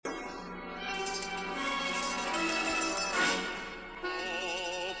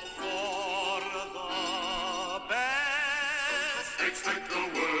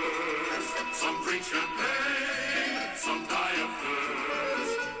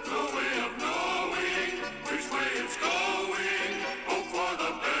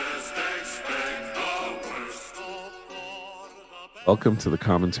Welcome to the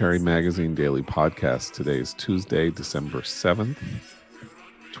Commentary Magazine Daily Podcast. Today is Tuesday, December 7th,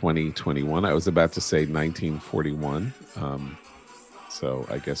 2021. I was about to say 1941. So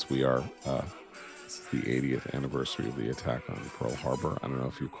I guess we are, this is the 80th anniversary of the attack on Pearl Harbor. I don't know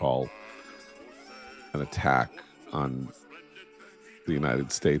if you call an attack on the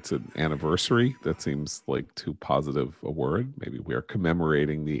United States an anniversary. That seems like too positive a word. Maybe we are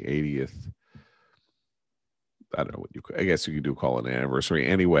commemorating the 80th. I don't know what I guess you do call it an anniversary.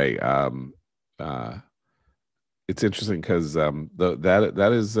 Anyway, it's interesting because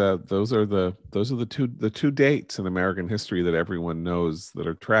those are the two dates in American history that everyone knows that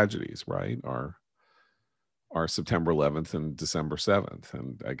are tragedies, right? Are September 11th and December 7th,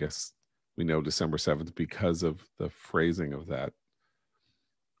 and I guess we know December 7th because of the phrasing of that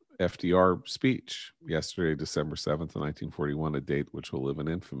FDR speech yesterday, December 7th, 1941, a date which will live in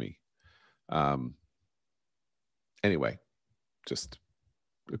infamy. Anyway, just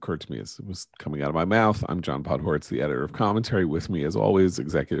occurred to me as it was coming out of my mouth. I'm John Podhoretz, the editor of Commentary. With me, as always,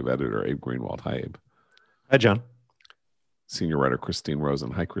 executive editor Abe Greenwald. Hi, Abe. Hi, John. Senior writer Christine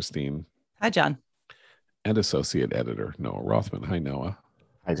Rosen. Hi, Christine. Hi, John. And associate editor Noah Rothman. Hi, Noah.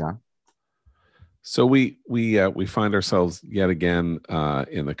 Hi, John. So we find ourselves yet again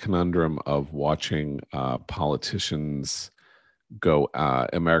in the conundrum of watching politicians go,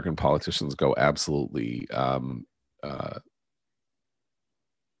 American politicians go absolutely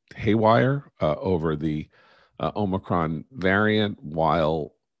haywire over the Omicron variant,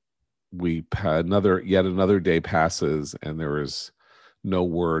 while yet another day passes and there is no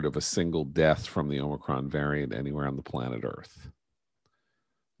word of a single death from the Omicron variant anywhere on the planet Earth.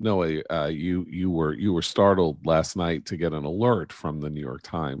 Noah, you were startled last night to get an alert from the New York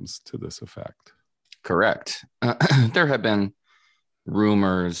Times to this effect. Correct. There have been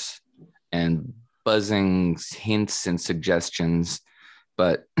rumors and buzzing hints and suggestions,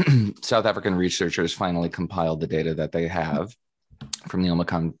 but South African researchers finally compiled the data that they have from the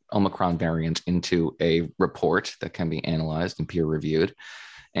Omicron variant into a report that can be analyzed and peer reviewed.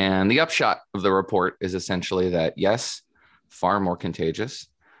 And the upshot of the report is essentially that, yes, far more contagious.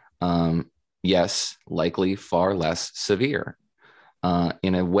 Yes, likely far less severe,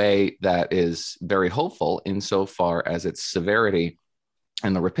 in a way that is very hopeful insofar as its severity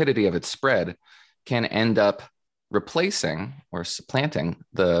and the rapidity of its spread can end up replacing or supplanting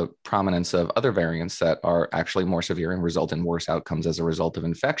the prominence of other variants that are actually more severe and result in worse outcomes as a result of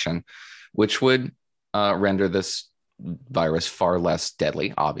infection, which would render this virus far less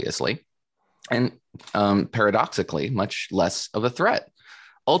deadly, obviously, and paradoxically, much less of a threat.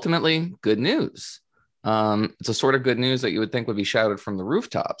 Ultimately, good news. It's a sort of good news that you would think would be shouted from the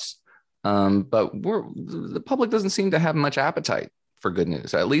rooftops, but the public doesn't seem to have much appetite for good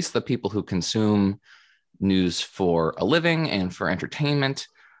news. At least the people who consume news for a living and for entertainment,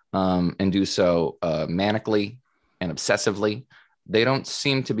 and do so manically and obsessively, they don't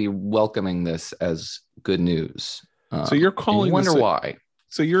seem to be welcoming this as good news. So you're calling. You wonder why.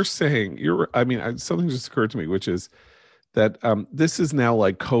 So you're saying something just occurred to me, which is that this is now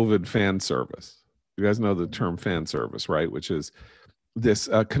like COVID fan service. You guys know the term fan service, right? Which is this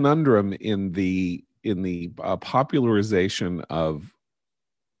conundrum in the popularization of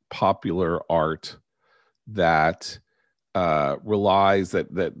popular art that arises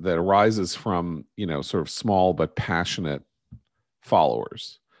from sort of small but passionate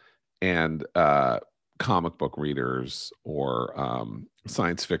followers and comic book readers or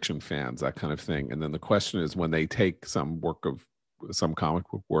science fiction fans, that kind of thing. And then the question is, when they take some comic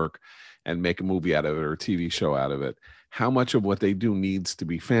book work and make a movie out of it or a TV show out of it, how much of what they do needs to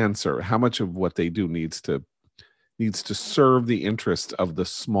be fan service? How much of what they do needs to serve the interest of the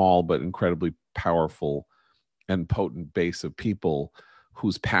small but incredibly powerful and potent base of people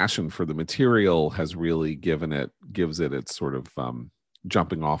whose passion for the material has really gives it its sort of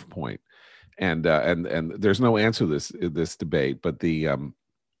jumping off point. And there's no answer to this debate, but the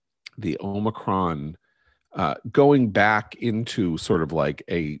Omicron going back into sort of like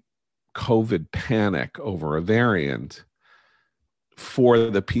a COVID panic over a variant for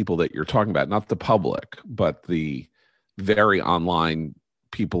the people that you're talking about, not the public, but the very online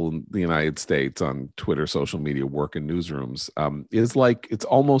people in the United States on Twitter, social media, work in newsrooms, is like, it's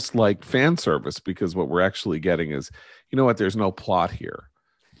almost like fan service, because what we're actually getting is, there's no plot here.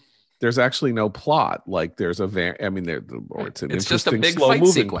 There's actually no plot. Like there's or it's an it's just a interesting big slow fight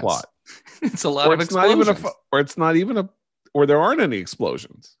moving sequence. plot. It's a lot of explosions. Or there aren't any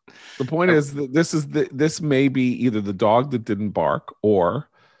explosions. The point is that this may be either the dog that didn't bark, or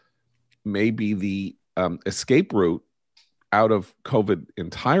maybe the escape route out of COVID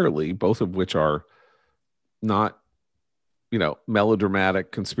entirely, both of which are not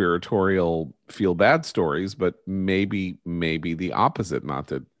melodramatic, conspiratorial, feel bad stories, but maybe the opposite. Not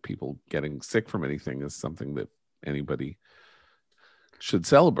that people getting sick from anything is something that anybody should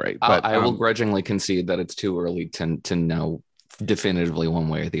celebrate. But I will grudgingly concede that it's too early to know definitively one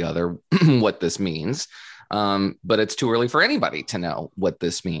way or the other what this means. But it's too early for anybody to know what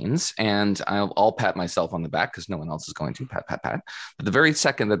this means. And I'll pat myself on the back because no one else is going to pat. But the very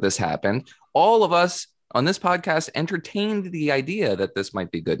second that this happened, all of us on this podcast entertained the idea that this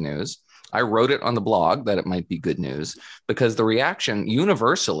might be good news. I wrote it on the blog that it might be good news because the reaction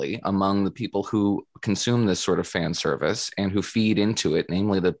universally among the people who consume this sort of fan service and who feed into it,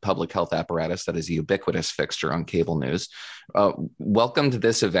 namely the public health apparatus that is a ubiquitous fixture on cable news, welcomed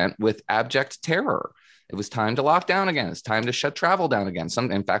this event with abject terror. It was time to lock down again. It's time to shut travel down again.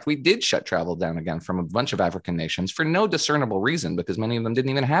 In fact, we did shut travel down again from a bunch of African nations for no discernible reason because many of them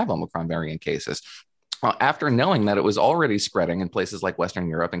didn't even have Omicron variant cases. After knowing that it was already spreading in places like Western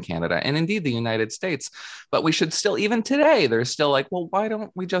Europe and Canada and indeed the United States. But we should still, even today, there's still like, well, why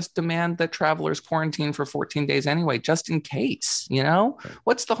don't we just demand that travelers quarantine for 14 days anyway, just in case,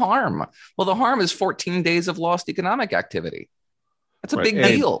 What's the harm? Well, the harm is 14 days of lost economic activity. That's a big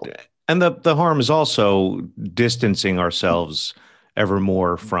deal. And the harm is also distancing ourselves ever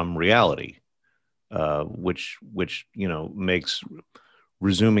more from reality, which makes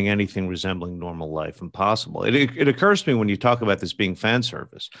resuming anything resembling normal life impossible. It occurs to me when you talk about this being fan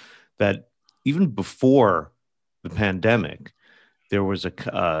service that even before the pandemic, there was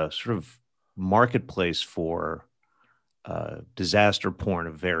a sort of marketplace for disaster porn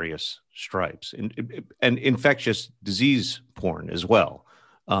of various stripes and infectious disease porn as well.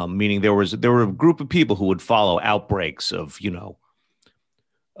 Meaning there were a group of people who would follow outbreaks of,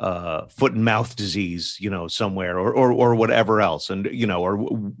 foot and mouth disease, somewhere or whatever else. And, or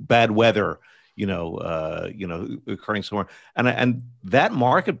bad weather, occurring somewhere. And that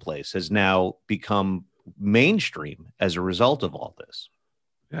marketplace has now become mainstream as a result of all this.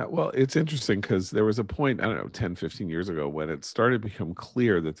 Yeah, well, it's interesting because there was a point, I don't know, 10, 15 years ago when it started to become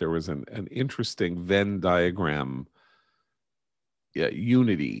clear that there was an interesting Venn diagram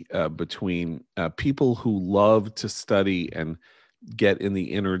unity between people who love to study and get in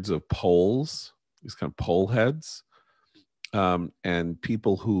the innards of polls, these kind of poll heads, and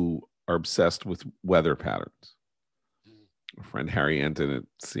people who are obsessed with weather patterns. Our friend Harry Enton at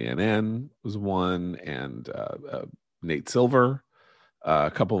CNN was one, and Nate Silver, a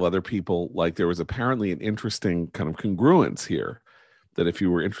couple of other people. Like there was apparently an interesting kind of congruence here that if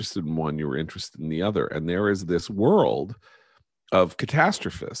you were interested in one, you were interested in the other. And there is this world of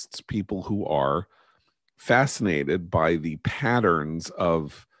catastrophists, people who are fascinated by the patterns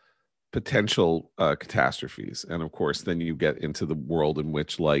of potential catastrophes. And of course, then you get into the world in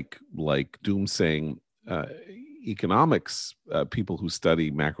which like doomsaying economics, people who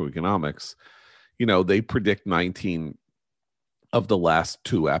study macroeconomics, they predict 19 of the last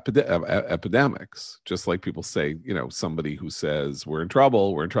two epidemics, just like people say, somebody who says we're in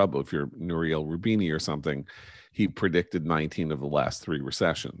trouble. If you're Nouriel Roubini or something, he predicted 19 of the last three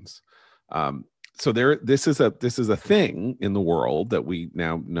recessions. So this is a thing in the world that we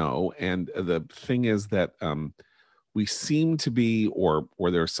now know. And the thing is that we seem to be, or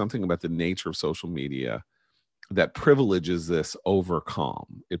there's something about the nature of social media that privileges this over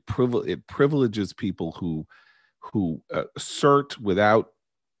calm. It privileges people who assert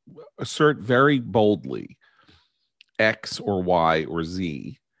very boldly X or Y or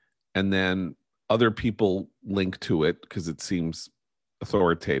Z, and then other people link to it because it seems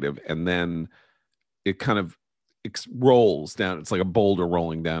authoritative, and then it kind of rolls down. It's like a boulder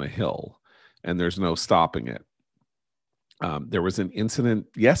rolling down a hill, and there's no stopping it. There was an incident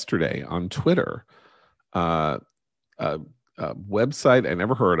yesterday on Twitter, a website I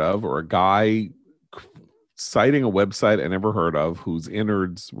never heard of, or a guy citing a website I never heard of, whose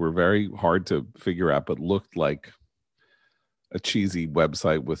innards were very hard to figure out, but looked like a cheesy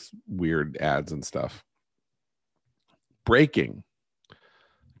website with weird ads and stuff. Breaking.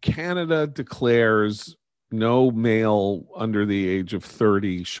 Canada declares no male under the age of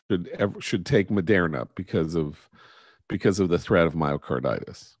 30 should take Moderna because of the threat of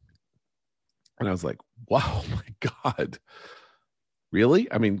myocarditis. And I was like, wow, my God.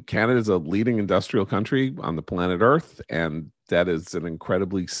 Really? I mean, Canada is a leading industrial country on the planet Earth, and that is an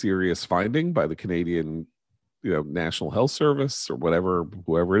incredibly serious finding by the Canadian, National Health Service or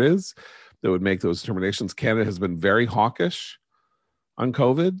whoever it is that would make those determinations. Canada has been very hawkish on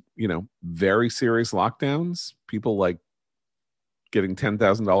COVID, very serious lockdowns, people like getting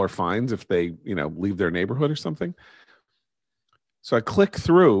 $10,000 fines if they, leave their neighborhood or something. So I click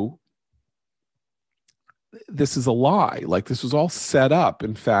through this is a lie. Like, this was all set up.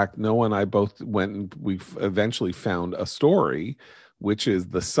 In fact, Noah and I both went and we eventually found a story, which is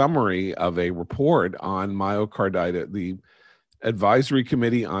the summary of a report on myocarditis, the Advisory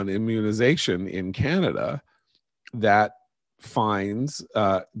Committee on Immunization in Canada, that finds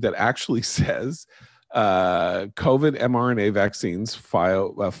that actually says COVID mRNA vaccines,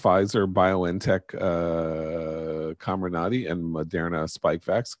 Pfizer, BioNTech, Comirnaty, and Moderna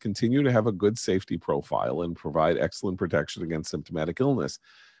Spikevax continue to have a good safety profile and provide excellent protection against symptomatic illness.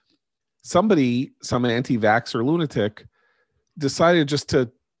 Somebody, some anti-vaxxer lunatic, decided just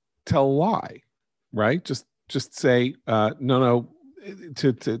to tell a lie, right? Just say no,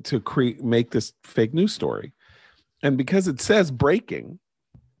 to make this fake news story. And because it says breaking,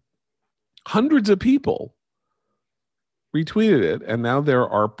 hundreds of people retweeted it, and now there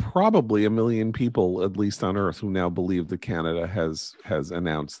are probably 1 million people, at least on Earth, who now believe that Canada has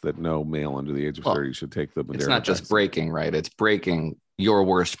announced that no male under the age of 30 should take the Moderna It's not just vaccine. breaking, right? It's breaking your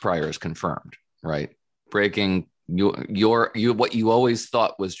worst prior is confirmed, right? Breaking your what you always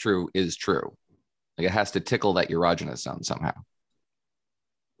thought was true is true. Like, it has to tickle that erogenous zone somehow.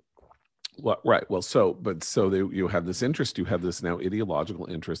 Well, right. Well, you have this interest. You have this now ideological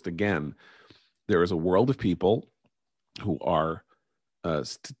interest. Again, there is a world of people who are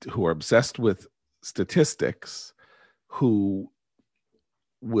obsessed with statistics, who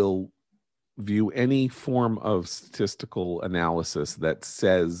will view any form of statistical analysis that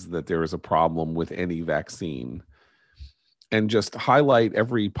says that there is a problem with any vaccine, and just highlight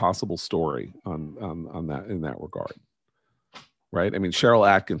every possible story on that, in that regard. Right. I mean, Cheryl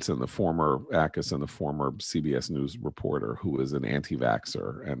Atkinson, the former CBS News reporter, who is an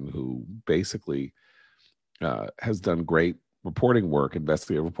anti-vaxxer and who basically has done great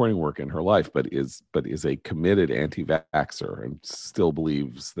investigative reporting work in her life, but is a committed anti-vaxxer and still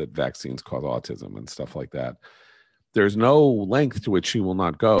believes that vaccines cause autism and stuff like that. There's no length to which she will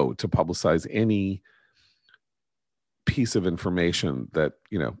not go to publicize any piece of information that,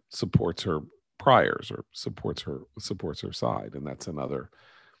 supports her priors or supports her side. And that's another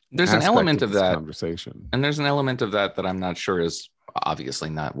there's an element of that conversation, and there's an element of that I'm not sure is obviously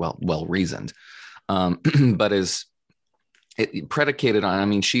not well reasoned, but is it predicated on, I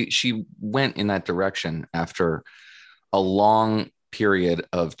mean, she went in that direction after a long period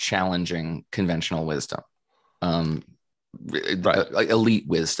of challenging conventional wisdom, right. Elite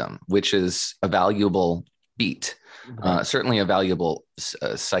wisdom, which is a valuable beat. Right. Certainly a valuable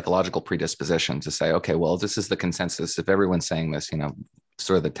psychological predisposition to say, okay, well, this is the consensus. If everyone's saying this,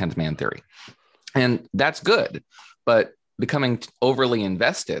 sort of the 10th man theory. And that's good. But becoming overly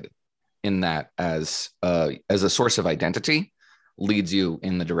invested in that as a source of identity leads you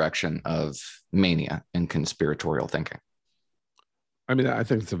in the direction of mania and conspiratorial thinking. I mean, I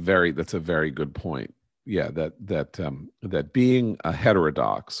think that's a very good point. Yeah, that being a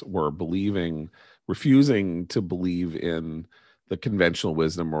heterodox or refusing to believe in the conventional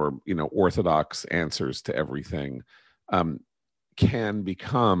wisdom or orthodox answers to everything can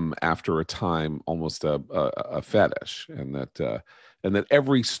become, after a time, almost a fetish, and that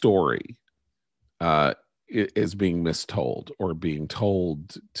every story is being mistold or being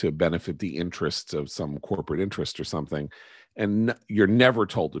told to benefit the interests of some corporate interest or something, and you're never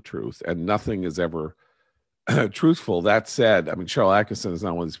told the truth, and nothing is ever truthful. That said, I mean, Cheryl Atkinson is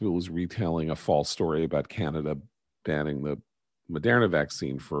not one of these people who's retailing a false story about Canada banning the Moderna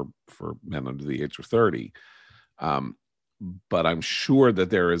vaccine for men under the age of 30. But I'm sure that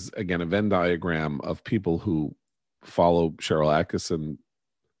there is, again, a Venn diagram of people who follow Cheryl Atkinson,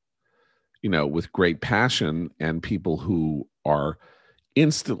 with great passion, and people who are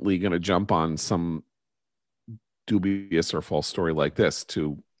instantly going to jump on some dubious or false story like this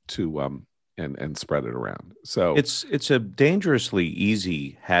and spread it around. So it's a dangerously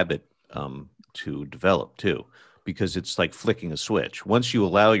easy habit to develop too, because it's like flicking a switch. Once you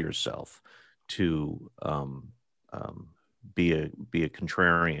allow yourself to be a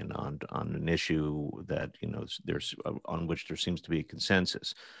contrarian on an issue that there's on which there seems to be a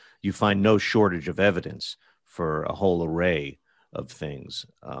consensus, you find no shortage of evidence for a whole array of things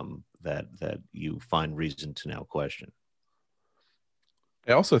that you find reason to now question.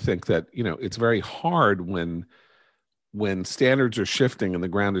 I also think that, it's very hard when standards are shifting and the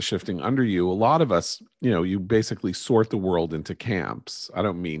ground is shifting under you. A lot of us, you basically sort the world into camps. I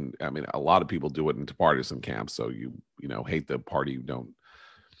mean, a lot of people do it into partisan camps. So you hate the party you don't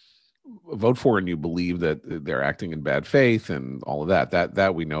vote for, and you believe that they're acting in bad faith and all of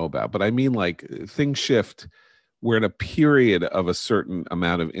that we know about. But I mean, like, things shift. We're in a period of a certain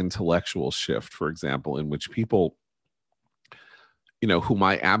amount of intellectual shift, for example, in which people whom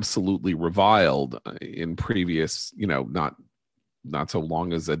I absolutely reviled in previous, not so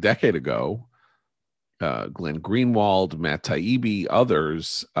long as a decade ago, Glenn Greenwald, Matt Taibbi,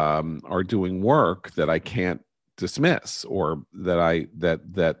 others are doing work that I can't dismiss, or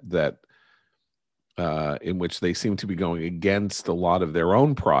that in which they seem to be going against a lot of their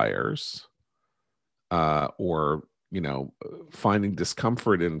own priors, or finding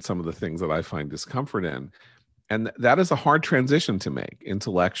discomfort in some of the things that I find discomfort in. And that is a hard transition to make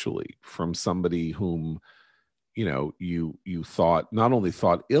intellectually from somebody whom, you not only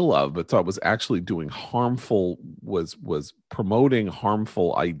thought ill of, but thought was actually doing harmful, was promoting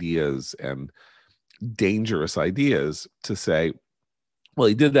harmful ideas and dangerous ideas, to say, well,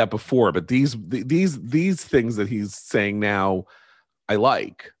 he did that before, but these things that he's saying now, I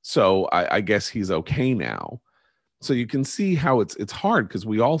like. So I guess he's okay now. So you can see how it's hard, because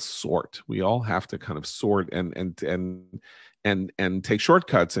we all have to kind of sort and take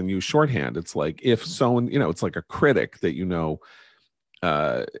shortcuts and use shorthand. It's like, if someone, it's like a critic that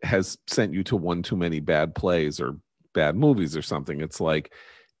has sent you to one too many bad plays or bad movies or something. It's like,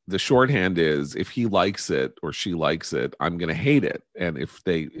 the shorthand is, if he likes it or she likes it, I'm going to hate it, and if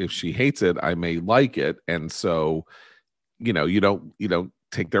she hates it, I may like it. And so you don't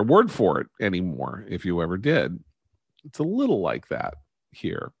take their word for it anymore, if you ever did. It's a little like that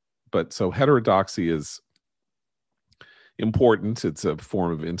here. But so heterodoxy is important. It's a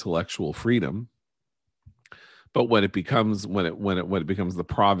form of intellectual freedom. But when it becomes the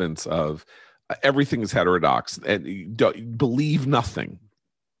province of everything is heterodox, and you don't believe nothing,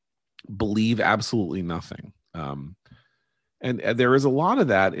 believe absolutely nothing, and there is a lot of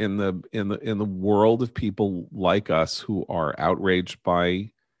that in the world of people like us who are outraged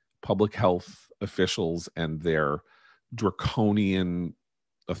by public health officials and their draconian,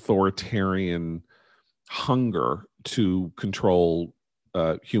 authoritarian hunger to control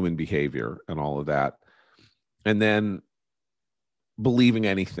human behavior and all of that, and then believing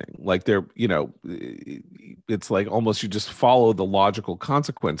anything. Like it's like almost you just follow the logical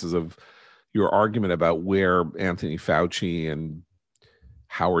consequences of your argument about where Anthony Fauci and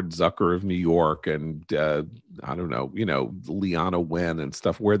Howard Zucker of New York and I don't know, Leana Wen and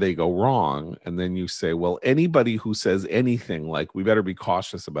stuff, where they go wrong. And then you say, well, anybody who says anything like we better be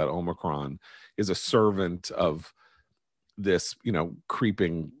cautious about Omicron is a servant of this,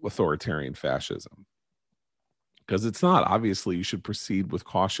 creeping authoritarian fascism. Because it's not. Obviously, you should proceed with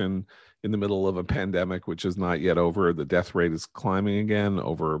caution in the middle of a pandemic, which is not yet over. The death rate is climbing again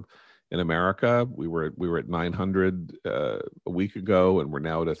over in America. We were at 900 a week ago, and we're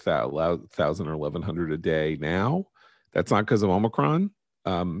now at 1,000 or 1,100 a day now. That's not because of Omicron.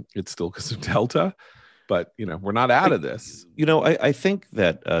 It's still because of Delta. But we're not out of this. I think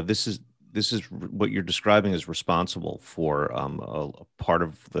that this is what you're describing is responsible for a part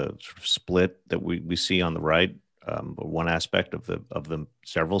of the sort of split that we see on the right. One aspect of the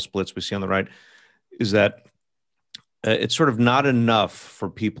several splits we see on the right is that it's sort of not enough for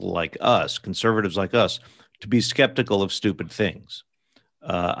people like us, conservatives like us, to be skeptical of stupid things.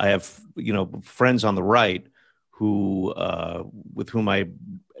 I have friends on the right who with whom I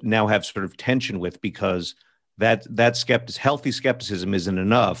now have sort of tension with, because that healthy skepticism isn't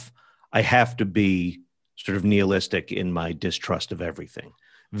enough. I have to be sort of nihilistic in my distrust of everything.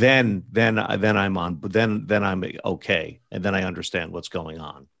 Then I'm okay, and then I understand what's going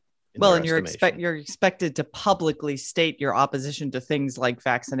on. Well, and you're expected to publicly state your opposition to things like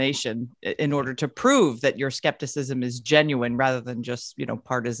vaccination in order to prove that your skepticism is genuine rather than just,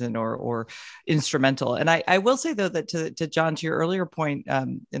 partisan or instrumental. And I will say, though, that to John, to your earlier point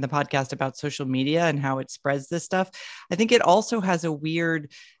in the podcast about social media and how it spreads this stuff, I think it also has a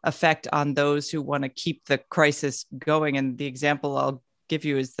weird effect on those who want to keep the crisis going. And the example I'll give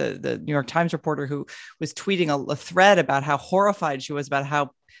you is the New York Times reporter who was tweeting a thread about how horrified she was about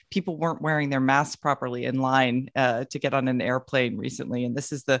how people weren't wearing their masks properly in line to get on an airplane recently. And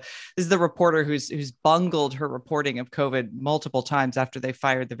this is the reporter who's bungled her reporting of COVID multiple times after they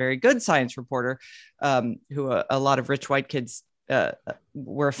fired the very good science reporter, who a lot of rich white kids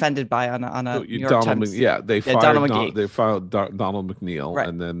were offended by on a New York Times. They fired Donald McNeil, right.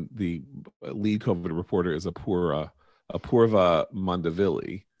 And then the lead COVID reporter is Apurva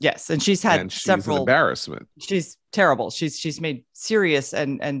Mandavilli. Yes, and she's had several an embarrassment. She's terrible. She's made serious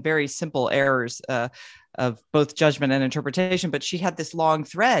and very simple errors of both judgment and interpretation. But she had this long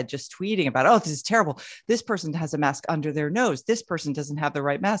thread just tweeting about, oh, this is terrible. This person has a mask under their nose. This person doesn't have the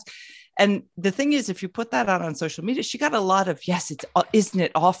right mask. And the thing is, if you put that out on social media, she got a lot of, yes, isn't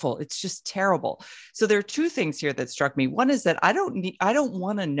it awful? It's just terrible. So there are two things here that struck me. One is that I don't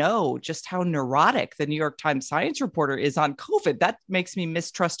want to know just how neurotic the New York Times science reporter is on COVID. That makes me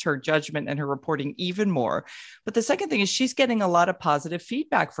mistrust her judgment and her reporting even more. But the second thing is she's getting a lot of positive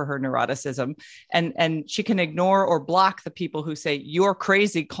feedback for her neuroticism, and she can ignore or block the people who say, you're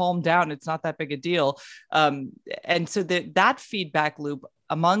crazy, calm down, it's not that big a deal. And so that feedback loop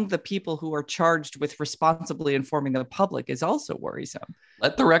among the people who are charged with responsibly informing the public is also worrisome.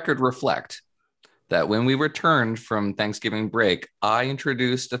 Let the record reflect that when we returned from Thanksgiving break, I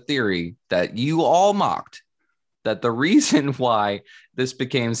introduced a theory that you all mocked, that the reason why this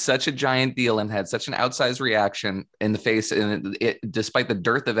became such a giant deal and had such an outsized reaction in the face, and despite the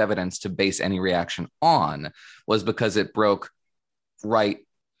dearth of evidence to base any reaction on, was because it broke right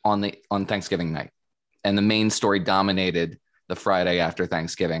on Thanksgiving night. And the main story dominated the Friday after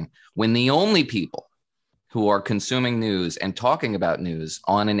Thanksgiving, when the only people who are consuming news and talking about news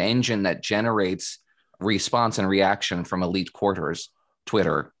on an engine that generates response and reaction from elite quarters,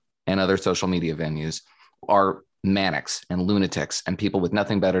 Twitter and other social media venues, are manics and lunatics and people with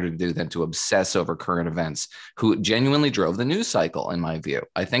nothing better to do than to obsess over current events, who genuinely drove the news cycle, in my view.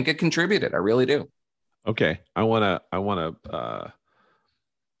 I think it contributed. I really do. Okay. I want to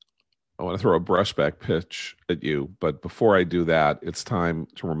throw a brushback pitch at you, but before I do that, it's time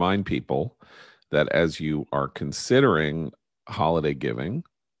to remind people that as you are considering holiday giving,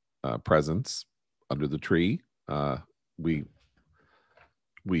 presents under the tree, we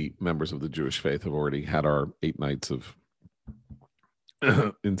members of the Jewish faith have already had our 8 nights of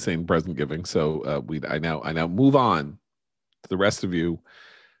insane present giving. So I now move on to the rest of you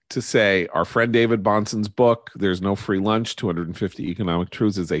to say our friend David Bahnsen's book, There's No Free Lunch, 250 Economic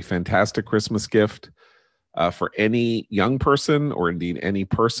Truths, is a fantastic Christmas gift for any young person, or indeed any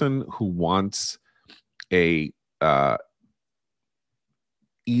person who wants a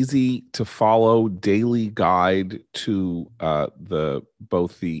easy to follow daily guide to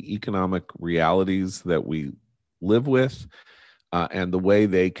both the economic realities that we live with and the way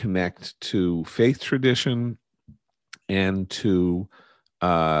they connect to faith tradition and to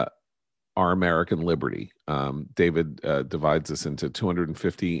our American liberty. David divides this into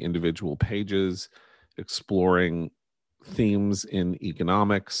 250 individual pages exploring themes in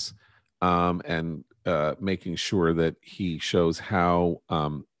economics and making sure that he shows how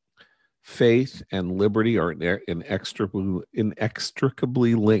faith and liberty are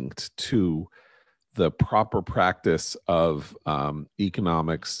inextricably linked to the proper practice of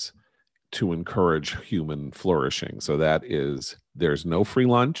economics to encourage human flourishing. So that is There's No Free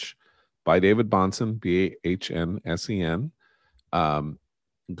Lunch by David Bahnsen, Bahnsen.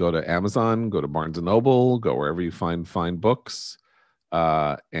 Go to Amazon, go to Barnes & Noble, go wherever you find fine books,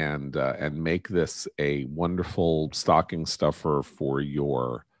 and make this a wonderful stocking stuffer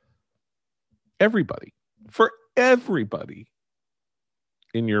for everybody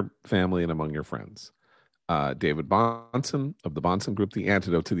in your family and among your friends. David Bahnsen of the Bahnsen Group, the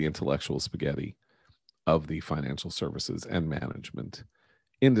antidote to the intellectual spaghetti of the financial services and management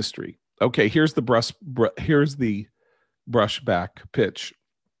industry. Okay, here's the brushback pitch.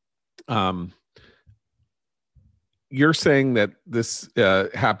 You're saying that this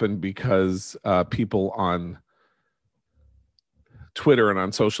happened because people on Twitter and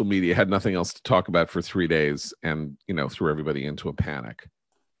on social media had nothing else to talk about for 3 days, and threw everybody into a panic.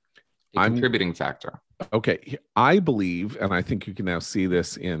 A contributing factor. Okay, I believe, and I think you can now see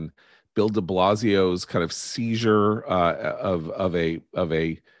this in Bill de Blasio's kind of seizure of a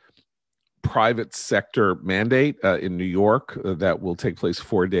private sector mandate in New York that will take place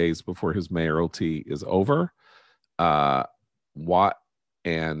 4 days before his mayoralty is over.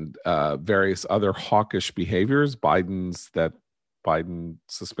 Various other hawkish behaviors, Biden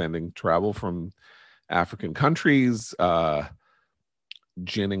suspending travel from African countries,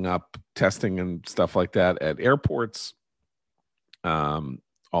 ginning up testing and stuff like that at airports, all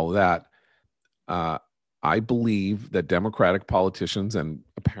of that. I believe that Democratic politicians, and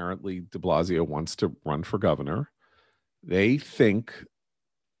apparently de Blasio wants to run for governor, they think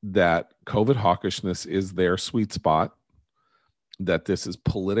that COVID hawkishness is their sweet spot, that this is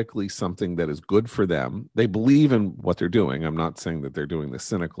politically something that is good for them. They believe in what they're doing. I'm not saying that they're doing this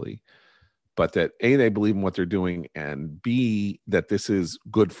cynically, but that A, they believe in what they're doing, and B, that this is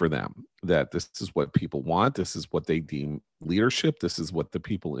good for them, that this is what people want. This is what they deem leadership. This is what the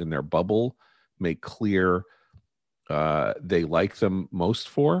people in their bubble make clear they like them most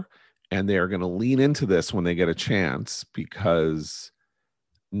for. And they are going to lean into this when they get a chance, because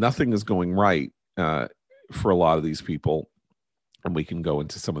nothing is going right for a lot of these people. and we can go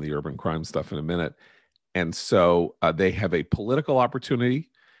into some of the urban crime stuff in a minute. And so they have a political opportunity,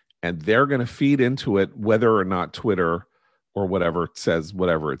 and they're going to feed into it whether or not Twitter or whatever it says,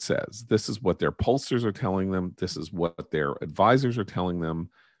 whatever it says. This is what their pollsters are telling them. This is what their advisors are telling them.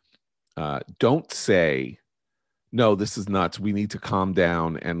 Don't say, no, this is nuts. We need to calm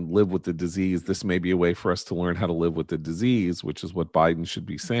down and live with the disease. This may be a way for us to learn how to live with the disease, which is what Biden should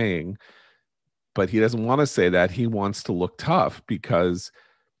be saying. But he doesn't want to say that. He wants to look tough because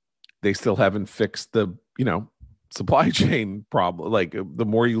they still haven't fixed the, supply chain problem. Like, the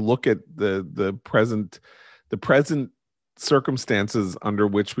more you look at the present circumstances under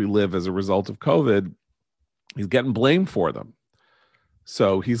which we live as a result of COVID, he's getting blamed for them.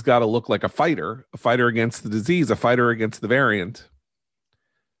 So he's got to look like a fighter against the disease, a fighter against the variant.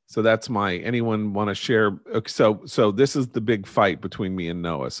 So that's anyone want to share? So this is the big fight between me and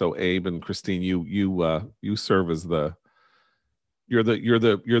Noah. So Abe and Christine, you serve as you're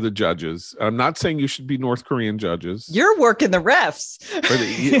the judges. I'm not saying you should be North Korean judges. You're working the refs.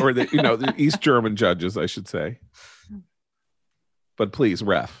 or the East German judges, I should say. But please,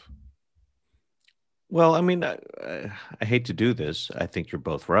 ref. Well, I mean, I hate to do this. I think you're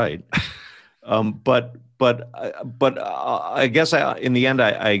both right. But I guess in the end,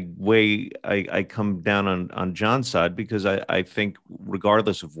 I come down on John's side, because I think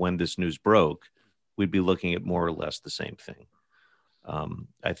regardless of when this news broke, we'd be looking at more or less the same thing.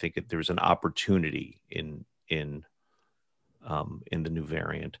 I think there's an opportunity in the new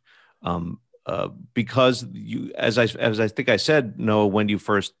variant, because as I think I said, Noah, when you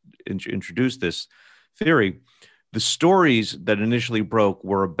first introduced this theory, the stories that initially broke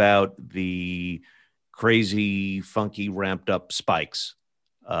were about the crazy, funky, ramped up spikes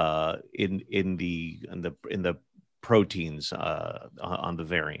in the proteins on the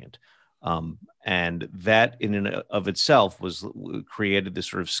variant, and that in and of itself created this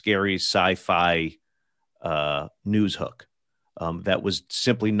sort of scary sci-fi news hook that was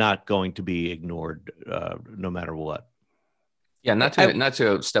simply not going to be ignored no matter what. Yeah, not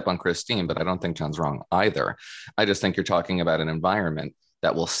to step on Christine, but I don't think John's wrong either. I just think you're talking about an environment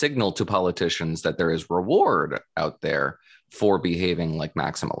that will signal to politicians that there is reward out there for behaving like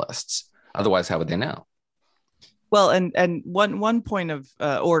maximalists. Otherwise, how would they know? Well, and one point of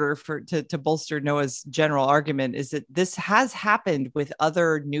order to bolster Noah's general argument is that this has happened with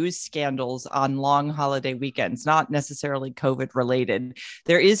other news scandals on long holiday weekends, not necessarily COVID related.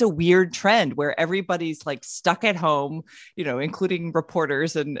 There is a weird trend where everybody's like stuck at home, including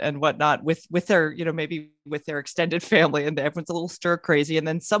reporters and whatnot, with their, maybe with their extended family, and everyone's a little stir crazy, and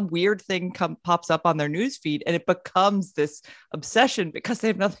then some weird thing pops up on their news feed, and it becomes this obsession because they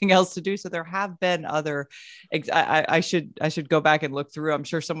have nothing else to do. So there have been other. I should go back and look through. I'm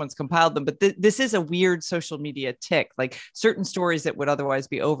sure someone's compiled them, but this is a weird social media tick. Like, certain stories that would otherwise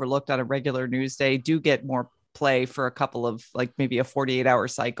be overlooked on a regular news day do get more play for a couple of, like, maybe a 48-hour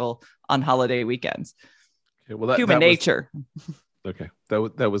cycle on holiday weekends. Okay, well, human nature. Okay,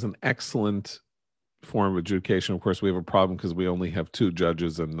 that was an excellent form of adjudication. Of course, we have a problem because we only have 2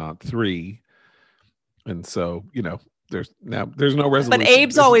 judges and not 3, and so there's no resolution. But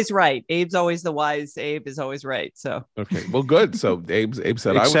Abe's always right. Abe's always the wise. Abe is always right. So okay, well, good. So Abe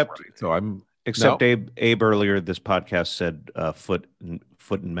said I was right. So I'm except no. Abe earlier this podcast said foot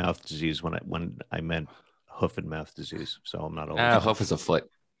and mouth disease when I meant hoof and mouth disease. So I'm not always hoof is a foot.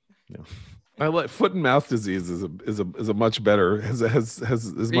 Yeah. I like foot and mouth disease is a much better is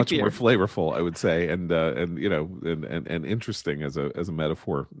much more flavorful, I would say, and interesting as a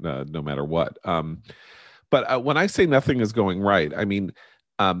metaphor, no matter what. But when I say nothing is going right, I mean,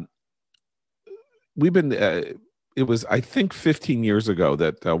 we've been. It was, I think, 15 years ago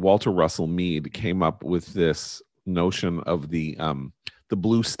that Walter Russell Mead came up with this notion of the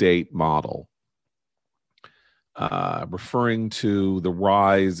blue state model, referring to the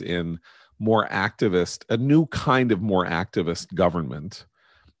rise in a new kind of more activist government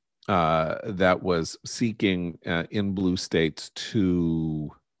that was seeking in blue states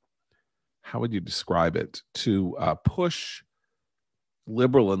to. How would you describe it? To push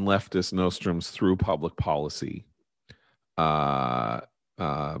liberal and leftist nostrums through public policy, to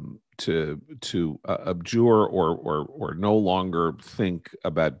abjure or no longer think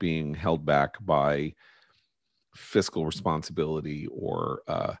about being held back by fiscal responsibility or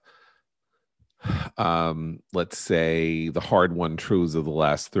let's say the hard-won truths of the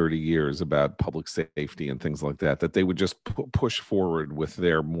last 30 years about public safety and things like that they would just push forward with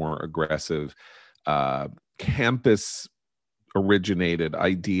their more aggressive campus-originated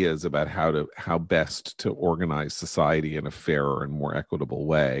ideas about how best to organize society in a fairer and more equitable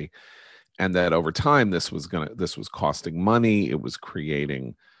way. and that over time this was costing money. It was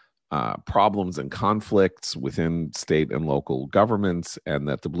creating problems and conflicts within state and local governments, and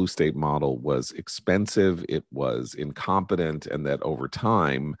that the blue state model was expensive, it was incompetent, and that over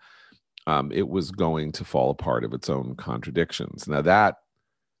time it was going to fall apart of its own contradictions. Now that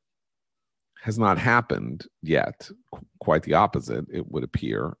has not happened yet. Quite the opposite, it would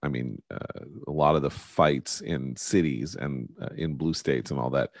appear. I mean, a lot of the fights in cities and in blue states and all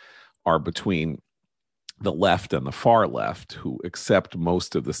that are between the left and the far left, who accept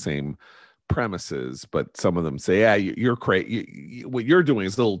most of the same premises, but some of them say, "Yeah, you're crazy. What you're doing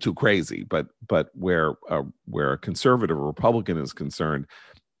is a little too crazy." But where a conservative or Republican is concerned,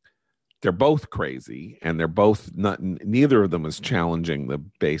 they're both crazy, and they're both not. Neither of them is challenging the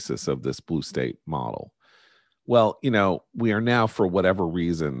basis of this blue state model. Well, we are now, for whatever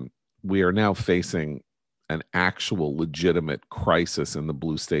reason, we are now facing an actual legitimate crisis in the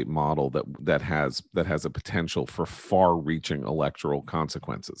blue state model that has a potential for far-reaching electoral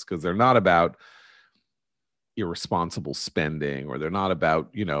consequences, because they're not about irresponsible spending, or they're not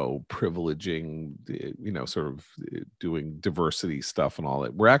about privileging, sort of doing diversity stuff and all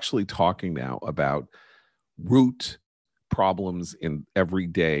that. We're actually talking now about root problems in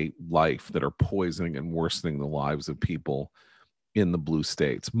everyday life that are poisoning and worsening the lives of people in the blue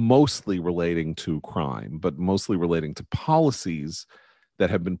states, mostly relating to crime, but mostly relating to policies that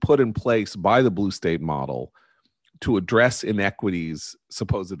have been put in place by the blue state model to address inequities,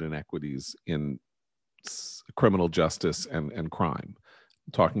 supposed inequities in criminal justice and crime.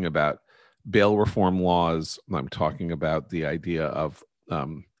 I'm talking about bail reform laws. I'm talking about the idea of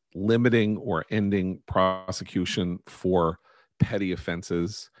limiting or ending prosecution for petty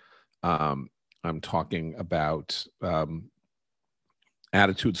offenses. I'm talking about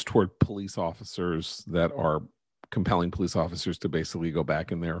attitudes toward police officers that are compelling police officers to basically go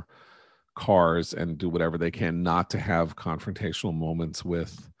back in their cars and do whatever they can not to have confrontational moments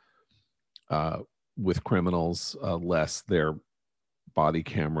with criminals, lest their body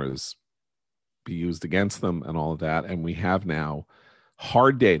cameras be used against them and all of that. And we have now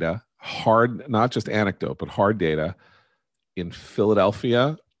hard data, not just anecdote, but hard data. In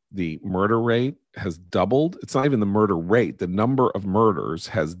Philadelphia, the murder rate has doubled. It's not even the murder rate. The number of murders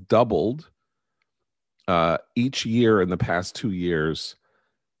has doubled each year in the past 2 years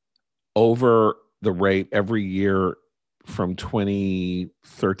over the rate every year from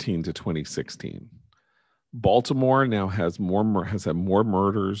 2013 to 2016. Baltimore now has had more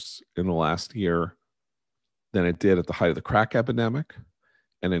murders in the last year than it did at the height of the crack epidemic.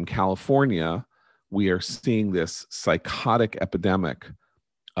 And in California, we are seeing this psychotic epidemic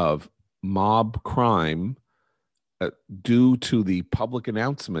of mob crime due to the public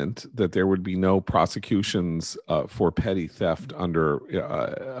announcement that there would be no prosecutions for petty theft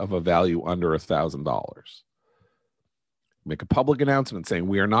of a value under $1,000. Make a public announcement saying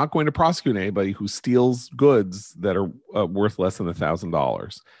we are not going to prosecute anybody who steals goods that are worth less than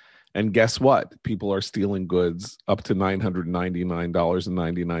 $1,000. And guess what? People are stealing goods up to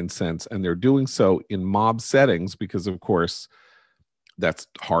 $999.99, and they're doing so in mob settings because, of course, that's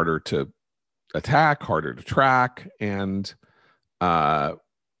harder to attack, harder to track, and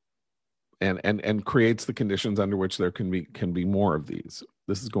creates the conditions under which there can be more of these.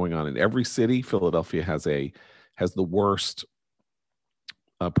 This is going on in every city. Philadelphia has the worst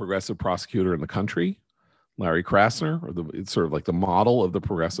progressive prosecutor in the country, Larry Krasner, it's sort of like the model of the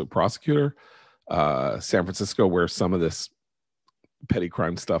progressive prosecutor. San Francisco, where some of this petty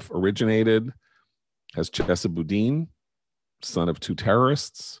crime stuff originated, has Chesa Boudin, son of two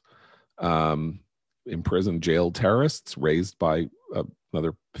terrorists, imprisoned, jailed terrorists, raised by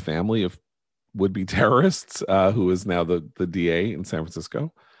another family of would-be terrorists, who is now the DA in San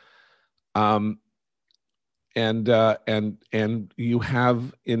Francisco. And you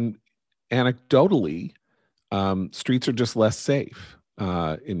have anecdotally, streets are just less safe.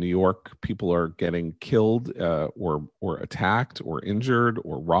 In New York, people are getting killed or attacked or injured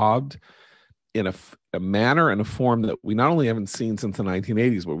or robbed in a manner and a form that we not only haven't seen since the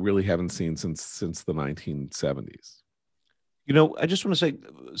 1980s, but really haven't seen since the 1970s. I just want to say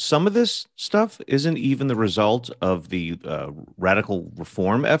some of this stuff isn't even the result of the radical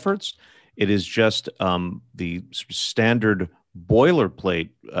reform efforts. It is just the standard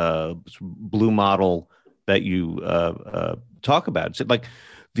boilerplate blue model that you talk about. It's like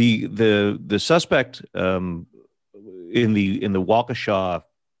the suspect in the Waukesha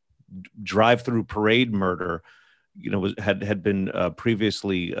drive-through parade murder, had been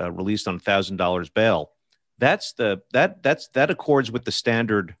previously released on $1,000 bail. That accords with the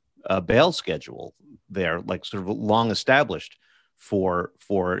standard bail schedule there, like sort of long established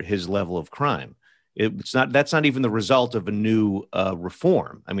for his level of crime. That's not even the result of a new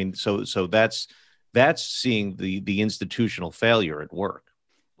reform. I mean, so that's seeing the institutional failure at work.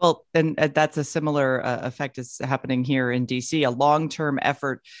 Well, and that's a similar effect is happening here in DC, a long-term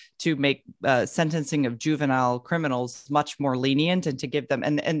effort to make sentencing of juvenile criminals much more lenient and to give them,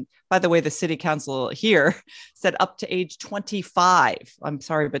 and by the way, the city council here said up to age 25. I'm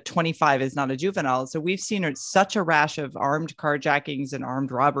sorry, but 25 is not a juvenile. So we've seen such a rash of armed carjackings and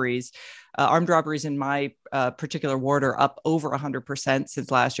armed robberies. Armed robberies in my particular ward are up over 100%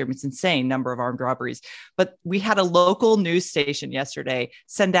 since last year. It's insane number of armed robberies. But we had a local news station yesterday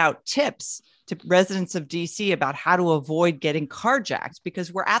send out tips to residents of DC about how to avoid getting carjacked,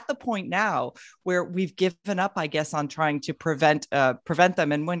 because we're at the point now where we've given up, I guess, on trying to prevent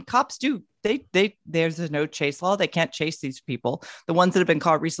them. And when cops do, there's a no chase law. They can't chase these people. The ones that have been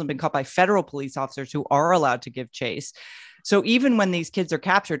caught recently have been caught by federal police officers who are allowed to give chase. So even when these kids are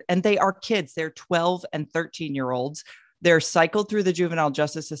captured, and they are kids, they're 12 and 13-year-olds, they're cycled through the juvenile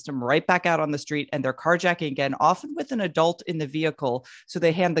justice system, right back out on the street, and they're carjacking again, often with an adult in the vehicle. So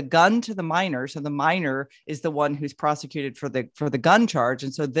they hand the gun to the minor. So the minor is the one who's prosecuted for the gun charge.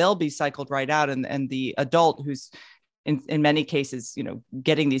 And so they'll be cycled right out. And the adult who's in many cases,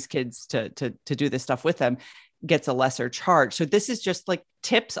 getting these kids to do this stuff with them gets a lesser charge. So this is just like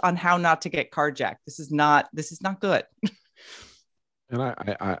tips on how not to get carjacked. This is not good.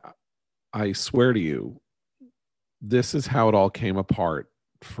 And I swear to you, this is how it all came apart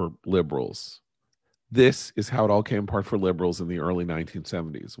for liberals. This is how it all came apart for liberals in the early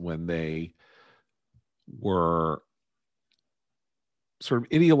 1970s, when they were sort of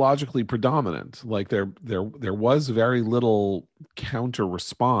ideologically predominant. Like there was very little counter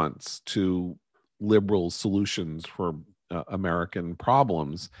response to liberal solutions for American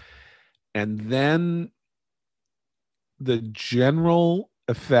problems. And then the general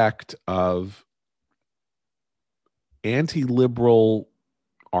effect of anti-liberal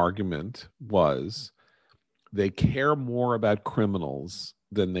argument was they care more about criminals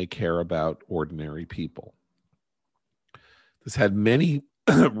than they care about ordinary people. This had many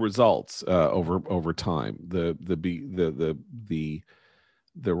results over time. The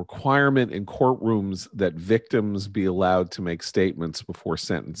requirement in courtrooms that victims be allowed to make statements before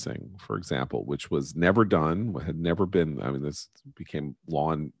sentencing, for example, which was never done, had never been. I mean, this became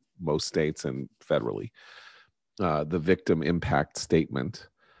law in most states and federally. The victim impact statement,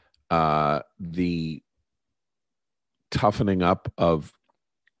 the toughening up of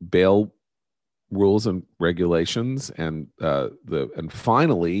bail rules and regulations, and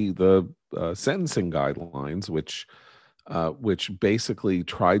finally the sentencing guidelines, which basically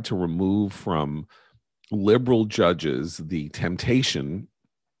tried to remove from liberal judges the temptation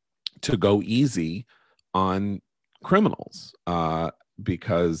to go easy on criminals,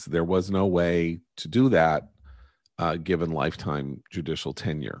 because there was no way to do that given lifetime judicial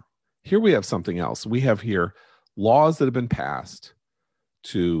tenure. Here we have something else. We have here laws that have been passed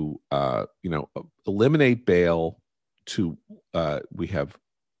to eliminate bail. We have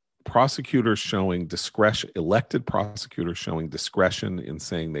prosecutors showing discretion, elected prosecutors showing discretion in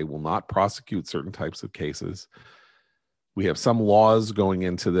saying they will not prosecute certain types of cases. We have some laws going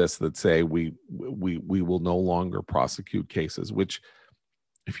into this that say we will no longer prosecute cases, which,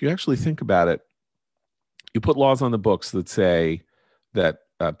 if you actually think about it, you put laws on the books that say that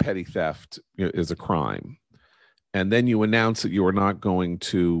petty theft is a crime, and then you announce that you are not going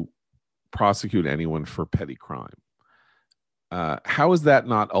to prosecute anyone for petty crime. How is that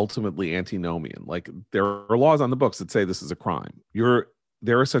not ultimately antinomian? Like, there are laws on the books that say this is a crime.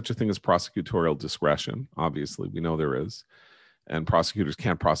 There is such a thing as prosecutorial discretion. Obviously, we know there is, and prosecutors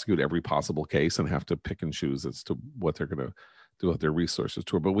can't prosecute every possible case and have to pick and choose as to what they're going to do with their resources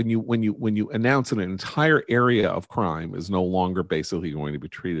to. But when you announce that an entire area of crime is no longer basically going to be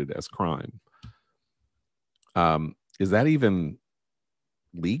treated as crime, is that even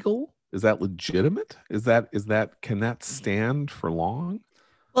legal? Is that legitimate? Can that stand for long?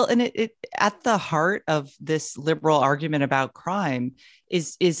 Well, and it at the heart of this liberal argument about crime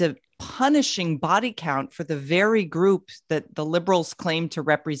is a punishing body count for the very group that the liberals claim to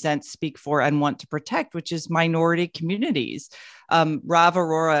represent, speak for, and want to protect, which is minority communities. Rav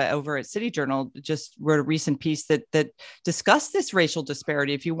Arora over at City Journal just wrote a recent piece that discussed this racial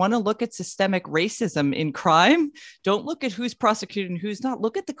disparity. If you want to look at systemic racism in crime, don't look at who's prosecuted and who's not.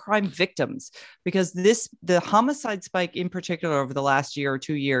 Look at the crime victims, because the homicide spike in particular over the last year or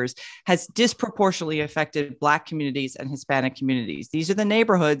 2 years has disproportionately affected Black communities and Hispanic communities. These are the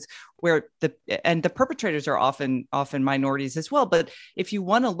neighborhoods where the perpetrators are often minorities as well. But if you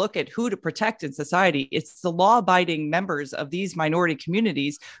want to look at who to protect in society, it's the law-abiding members of these minority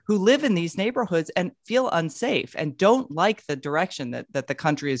communities who live in these neighborhoods and feel unsafe and don't like the direction that the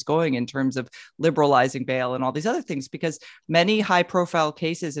country is going in terms of liberalizing bail and all these other things. Because many high-profile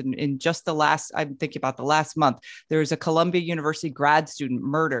cases in just I'm thinking about the last month, there was a Columbia University grad student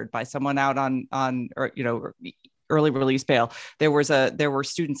murdered by someone out on early release bail. There were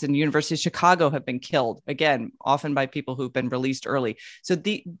students in the University of Chicago have been killed, again, often by people who've been released early. So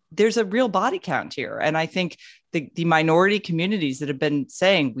there's a real body count here. And I think the minority communities that have been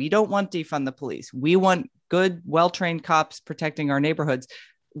saying, we don't want defund the police, we want good, well-trained cops protecting our neighborhoods.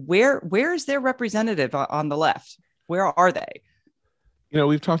 Where is their representative on the left? Where are they?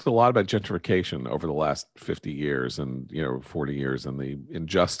 We've talked a lot about gentrification over the last 50 years and, 40 years, and the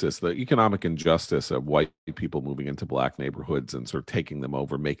injustice, the economic injustice of white people moving into black neighborhoods and sort of taking them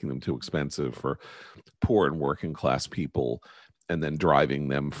over, making them too expensive for poor and working class people, and then driving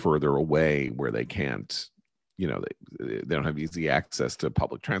them further away where they can't, they don't have easy access to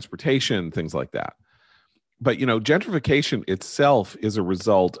public transportation, things like that. But, gentrification itself is a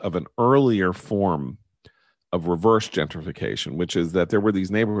result of an earlier form of reverse gentrification, which is that there were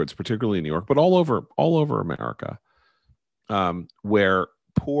these neighborhoods, particularly in New York, but all over America, where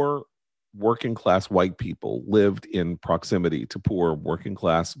poor working class white people lived in proximity to poor working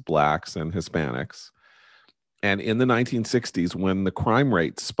class blacks and Hispanics. And in the 1960s, when the crime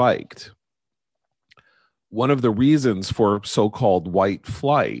rate spiked, one of the reasons for so-called white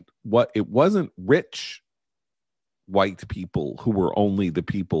flight, it wasn't rich white people who were only the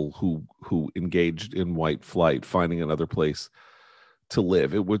people who engaged in white flight, finding another place to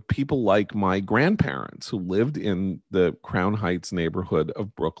live. It was people like my grandparents who lived in the Crown Heights neighborhood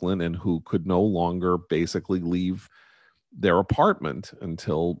of Brooklyn and who could no longer basically leave their apartment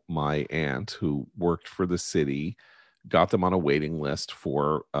until my aunt, who worked for the city, got them on a waiting list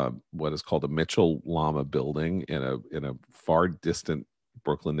for what is called a Mitchell Lama building in a far distant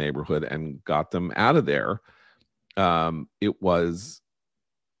Brooklyn neighborhood, and got them out of there. It was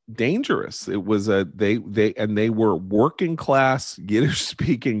dangerous. It was they were working class Yiddish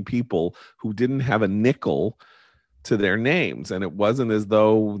speaking people who didn't have a nickel to their names. And it wasn't as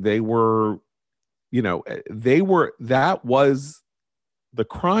though they were, that was the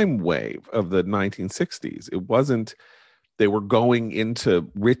crime wave of the 1960s. It wasn't, they were going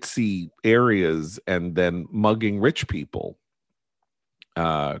into ritzy areas and then mugging rich people.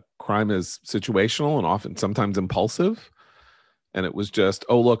 Crime is situational and often sometimes impulsive, and it was just,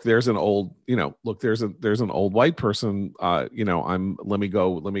 oh, look, there's an old, there's an old white person, let me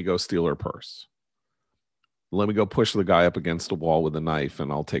go steal her purse, let me go push the guy up against a wall with a knife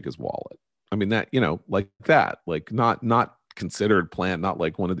and I'll take his wallet. I mean, that, like that, like not considered, planned, not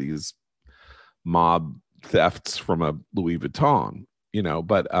like one of these mob thefts from a Louis Vuitton,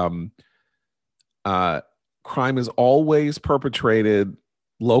 but crime is always perpetrated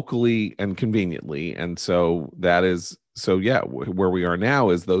locally and conveniently. And so where we are now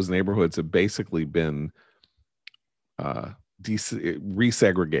is those neighborhoods have basically been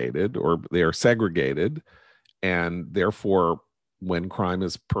resegregated, or they are segregated. And therefore, when crime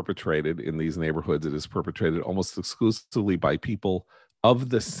is perpetrated in these neighborhoods, it is perpetrated almost exclusively by people of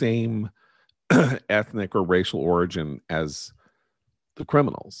the same ethnic or racial origin as the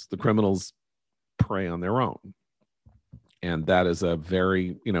criminals. The criminals prey on their own. And that is a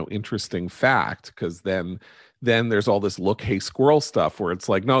very, interesting fact, because then there's all this look, hey, squirrel stuff where it's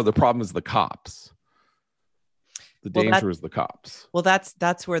like, no, the problem is the cops. The danger is the cops. Well,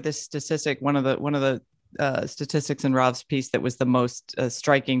 that's where this statistic, one of the statistics in Rav's piece that was the most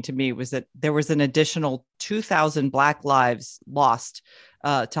striking to me was that there was an additional 2,000 Black lives lost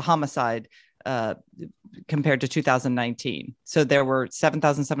to homicide compared to 2019. So there were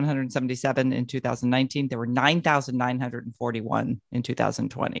 7,777 in 2019. There were 9,941 in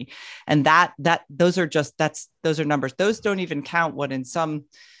 2020. And those are numbers. Those don't even count what in some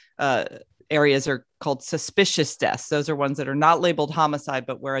areas are called suspicious deaths. Those are ones that are not labeled homicide,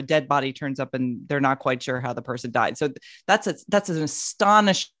 but where a dead body turns up and they're not quite sure how the person died. So that's an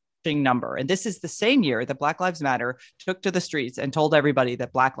astonishing number. And this is the same year that Black Lives Matter took to the streets and told everybody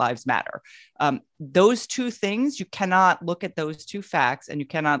that Black Lives Matter. Those two things, you cannot look at those two facts, and you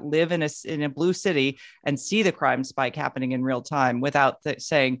cannot live in a blue city and see the crime spike happening in real time without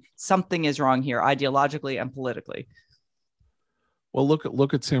saying something is wrong here ideologically and politically. Well,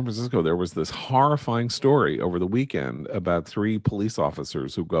 look at San Francisco. There was this horrifying story over the weekend about 3 police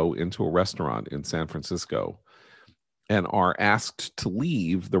officers who go into a restaurant in San Francisco and are asked to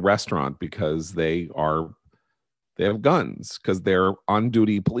leave the restaurant because they are They have guns because they're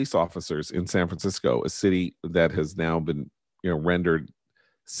on-duty police officers in San Francisco, a city that has now been, rendered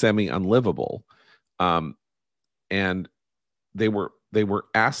semi-unlivable. And they were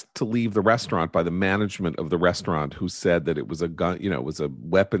asked to leave the restaurant by the management of the restaurant, who said that it was a gun, it was a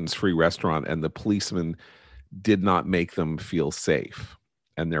weapons-free restaurant, and the policemen did not make them feel safe.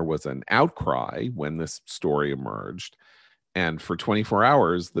 And there was an outcry when this story emerged. And for 24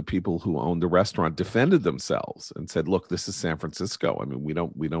 hours, the people who owned the restaurant defended themselves and said, "Look, this is San Francisco. I mean, we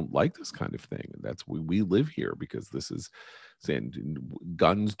don't like this kind of thing. And that's we live here because this is saying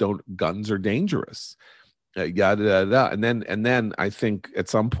guns are dangerous." Yada, yada, yada. And then I think at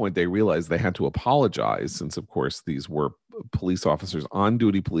some point they realized they had to apologize, since of course these were police officers,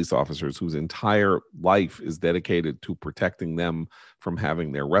 on-duty police officers, whose entire life is dedicated to protecting them from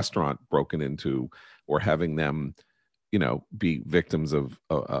having their restaurant broken into or having them, be victims of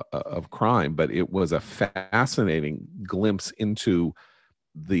crime. But it was a fascinating glimpse into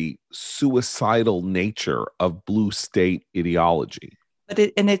the suicidal nature of blue state ideology. But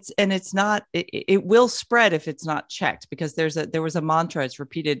it will spread if it's not checked, because there was a mantra. It's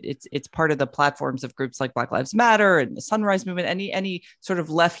repeated. It's part of the platforms of groups like Black Lives Matter and the Sunrise Movement. Any sort of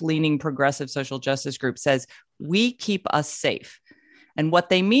left-leaning progressive social justice group says, we keep us safe. And what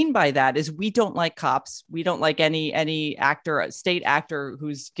they mean by that is, we don't like cops. We don't like any actor, state actor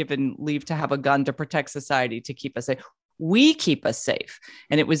who's given leave to have a gun to protect society, to keep us safe. We keep us safe.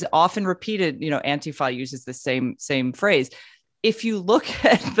 And it was often repeated. Antifa uses the same phrase. If you look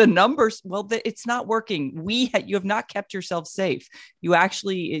at the numbers, well, it's not working. You have not kept yourself safe. You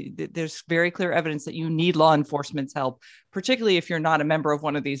actually, there's very clear evidence that you need law enforcement's help, particularly if you're not a member of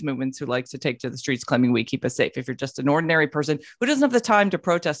one of these movements who likes to take to the streets claiming we keep us safe. If you're just an ordinary person who doesn't have the time to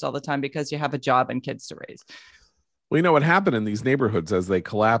protest all the time because you have a job and kids to raise. Well, what happened in these neighborhoods as they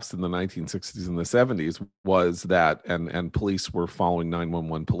collapsed in the 1960s and the 70s was that, and police were following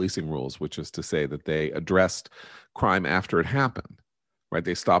 911 policing rules, which is to say that they addressed crime after it happened, right?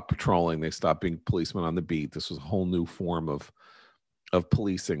 They stopped patrolling. They stopped being policemen on the beat. This was a whole new form of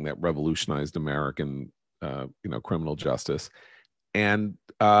policing that revolutionized American, criminal justice. And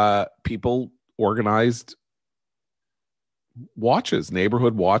people organized watches,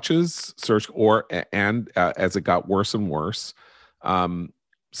 neighborhood watches, as it got worse and worse,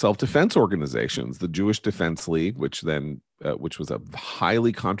 self-defense organizations, the Jewish Defense League, which was a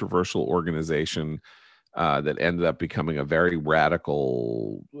highly controversial organization that ended up becoming a very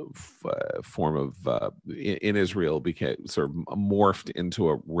radical form of, in Israel, became sort of morphed into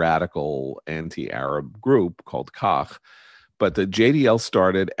a radical anti-Arab group called Kach. But the JDL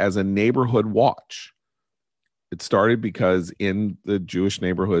started as a neighborhood watch. It started because in the Jewish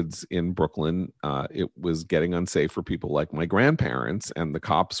neighborhoods in Brooklyn, it was getting unsafe for people like my grandparents, and the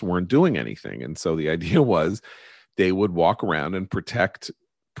cops weren't doing anything. And so the idea was they would walk around and protect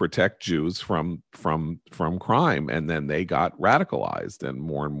Jews from crime. And then they got radicalized and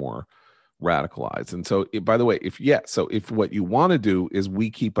more radicalized. And so, by the way, if what you want to do is we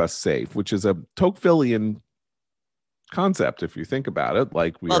keep us safe, which is a Tocquevillian concept, if you think about it,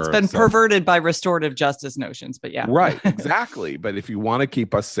 it's been perverted by restorative justice notions, but yeah. Right, exactly. But if you want to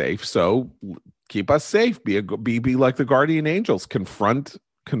keep us safe, so keep us safe, be like the guardian angels, confront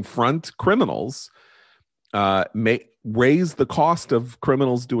criminals, raise the cost of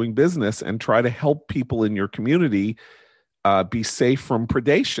criminals doing business, and try to help people in your community be safe from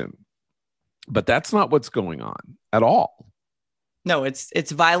predation. But that's not what's going on at all. No,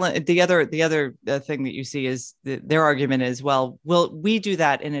 it's violent. The other thing that you see is their argument is, well, we do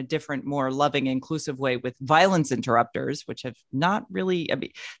that in a different, more loving, inclusive way with violence interrupters, which have not really. I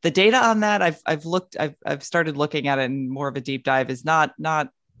mean, the data on that I've started looking at it in more of a deep dive is not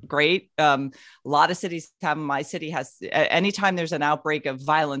great. A lot of cities have them. My city has. Anytime there's an outbreak of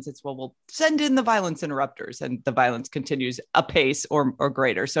violence, it's we'll send in the violence interrupters, and the violence continues apace or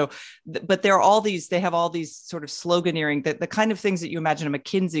greater. So, but there are all these. They have all these sort of sloganeering, the kind of things that you imagine a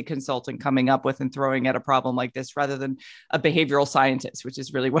McKinsey consultant coming up with and throwing at a problem like this, rather than a behavioral scientist, which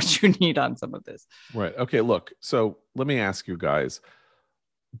is really what you need on some of this. Right. Okay. Look. So let me ask you guys.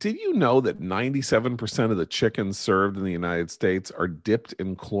 Did you know that 97% of the chickens served in the United States are dipped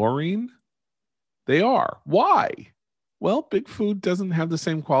in chlorine? They are. Why? Well, Big Food doesn't have the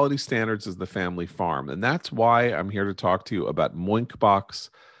same quality standards as the family farm. And that's why I'm here to talk to you about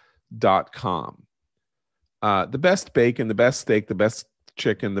moinkbox.com. The best bacon, the best steak, the best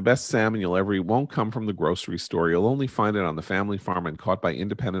chicken, the best salmon you'll ever eat won't come from the grocery store. You'll only find it on the family farm and caught by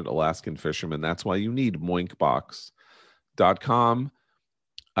independent Alaskan fishermen. That's why you need moinkbox.com.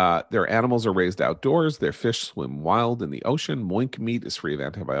 Their animals are raised outdoors. Their fish swim wild in the ocean. Moink meat is free of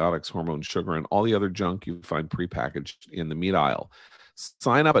antibiotics, hormones, sugar, and all the other junk you find prepackaged in the meat aisle.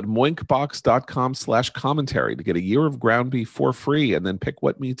 Sign up at moinkbox.com/commentary to get a year of ground beef for free, and then pick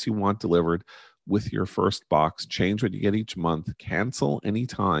what meats you want delivered with your first box. Change what you get each month. Cancel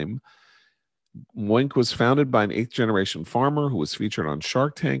anytime. Moink was founded by an 8th-generation farmer who was featured on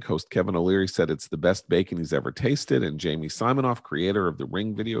Shark Tank. Host Kevin O'Leary said it's the best bacon he's ever tasted. And Jamie Simonoff, creator of the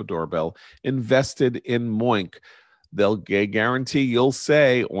Ring video doorbell, invested in Moink. They'll guarantee you'll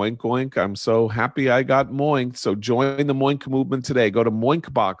say, oink, oink, I'm so happy I got Moink. So join the Moink movement today. Go to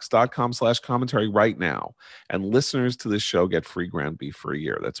moinkbox.com/commentary right now. And listeners to this show get free ground beef for a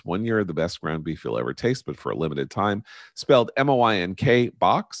year. That's 1 year of the best ground beef you'll ever taste, but for a limited time. Spelled MOINK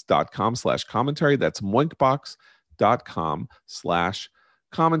box.com/commentary. That's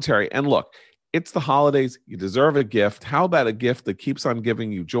moinkbox.com/commentary. And look, it's the holidays. You deserve a gift. How about a gift that keeps on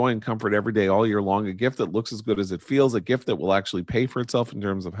giving you joy and comfort every day, all year long? A gift that looks as good as it feels, a gift that will actually pay for itself in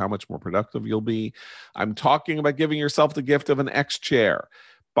terms of how much more productive you'll be. I'm talking about giving yourself the gift of an X chair.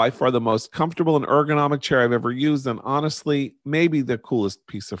 By far the most comfortable and ergonomic chair I've ever used, and honestly, maybe the coolest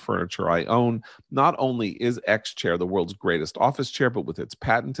piece of furniture I own. Not only is X Chair the world's greatest office chair, but with its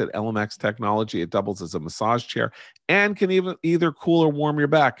patented LMX technology, it doubles as a massage chair and can even either cool or warm your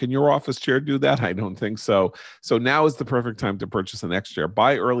back. Can your office chair do that? I don't think so. So now is the perfect time to purchase an X Chair.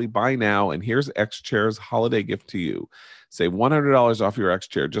 Buy early, buy now, and here's X Chair's holiday gift to you. Save $100 off your X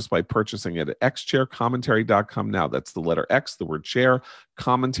Chair just by purchasing it at xchaircommentary.com now. That's the letter X, the word chair,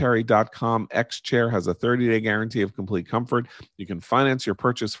 commentary.com. X Chair has a 30-day guarantee of complete comfort. You can finance your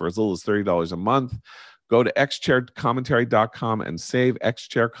purchase for as little as $30 a month. Go to xchaircommentary.com and save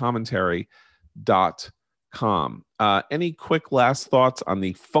xchaircommentary.com. Any quick last thoughts on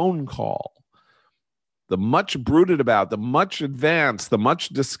the phone call? The much brooded about, the much advanced, the much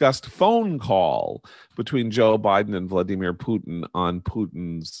discussed phone call between Joe Biden and Vladimir Putin on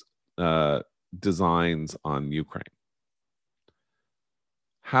Putin's designs on Ukraine.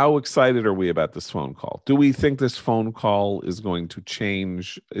 How excited are we about this phone call? Do we think this phone call is going to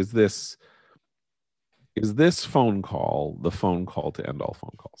change? Is this phone call the phone call to end all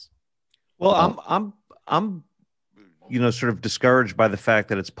phone calls? Well, I'm sort of discouraged by the fact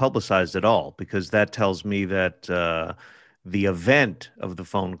that it's publicized at all, because that tells me that the event of the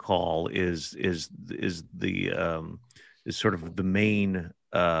phone call is sort of the main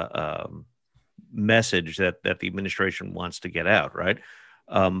message that the administration wants to get out, right?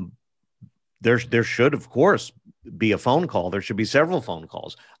 There should, of course, be a phone call. There should be several phone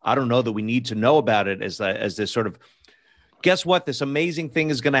calls. I don't know that we need to know about it as this sort of, guess what? This amazing thing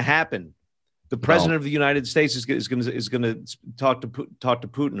is going to happen. The president of the United States is going to talk to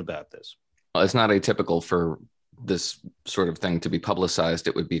Putin about this. Well, it's not atypical for this sort of thing to be publicized.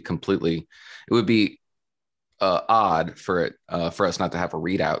 It would be odd for us not to have a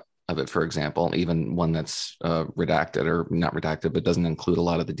readout of it, for example, even one that's redacted or not redacted, but doesn't include a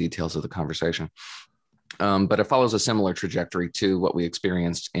lot of the details of the conversation. But it follows a similar trajectory to what we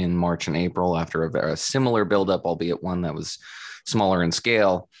experienced in March and April after a similar buildup, albeit one that was smaller in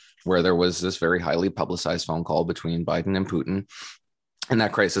scale, where there was this very highly publicized phone call between Biden and Putin. And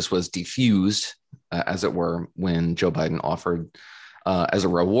that crisis was defused, as it were, when Joe Biden offered, as a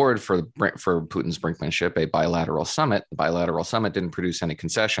reward for Putin's brinkmanship, a bilateral summit. The bilateral summit didn't produce any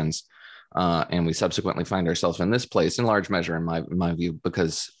concessions. And we subsequently find ourselves in this place, in large measure, in my view,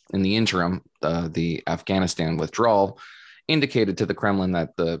 because in the interim, the Afghanistan withdrawal indicated to the Kremlin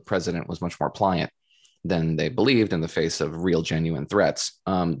that the president was much more pliant than they believed in the face of real, genuine threats.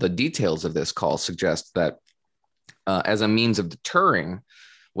 The details of this call suggest that as a means of deterring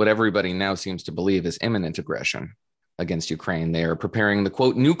what everybody now seems to believe is imminent aggression against Ukraine, they are preparing the,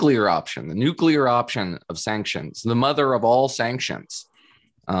 quote, nuclear option, the nuclear option of sanctions, the mother of all sanctions,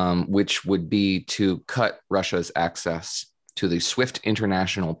 which would be to cut Russia's access to the SWIFT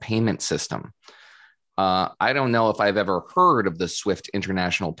international payment system. I don't know if I've ever heard of the SWIFT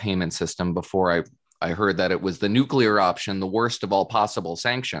international payment system before I heard that it was the nuclear option, the worst of all possible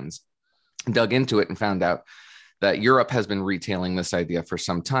sanctions. Dug into it and found out that Europe has been retailing this idea for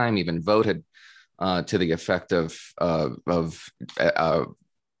some time, even voted to the effect of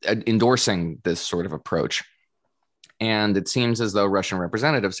endorsing this sort of approach. And it seems as though Russian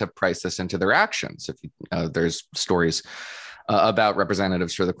representatives have priced this into their actions. There's stories about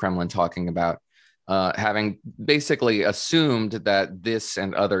representatives for the Kremlin talking about having basically assumed that this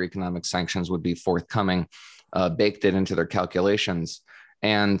and other economic sanctions would be forthcoming, baked it into their calculations,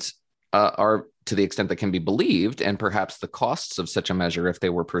 and are to the extent that can be believed, and perhaps the costs of such a measure, if they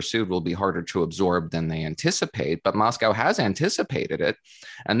were pursued, will be harder to absorb than they anticipate. But Moscow has anticipated it,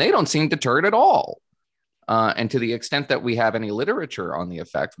 and they don't seem deterred at all. And to the extent that we have any literature on the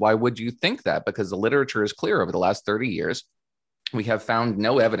effect, why would you think that? Because the literature is clear. Over the last 30 years, we have found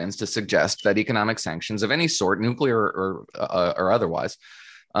no evidence to suggest that economic sanctions of any sort, nuclear or otherwise,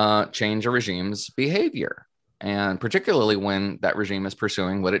 change a regime's behavior. And particularly when that regime is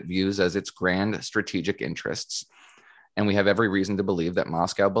pursuing what it views as its grand strategic interests. And we have every reason to believe that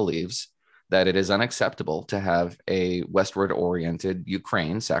Moscow believes that it is unacceptable to have a westward-oriented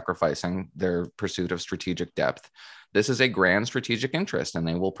Ukraine sacrificing their pursuit of strategic depth. This is a grand strategic interest, and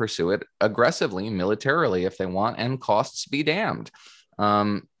they will pursue it aggressively, militarily, if they want, and costs be damned.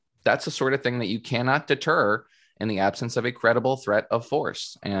 That's the sort of thing that you cannot deter in the absence of a credible threat of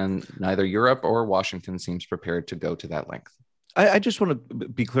force. And neither Europe or Washington seems prepared to go to that length. I just want to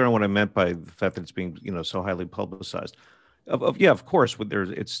be clear on what I meant by the fact that it's being, so highly publicized. Of course,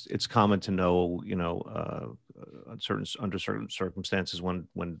 it's common to know, under certain circumstances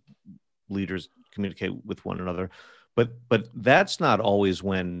when leaders communicate with one another, but that's not always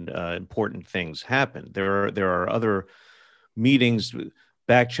when important things happen. There are other meetings,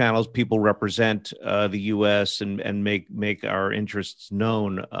 back channels. People represent the U.S. and make our interests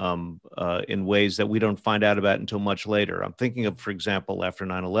known in ways that we don't find out about until much later. I'm thinking of, for example, after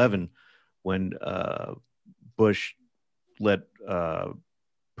 9/11, when Bush let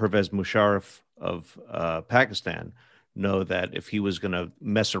Pervez Musharraf of Pakistan know that if he was going to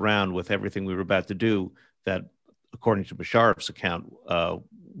mess around with everything we were about to do, that according to Musharraf's account,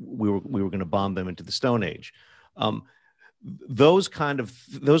 we were going to bomb them into the Stone Age. Those kind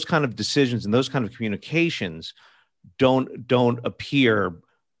of decisions and those kind of communications don't appear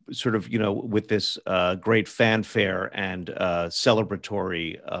sort of with this great fanfare and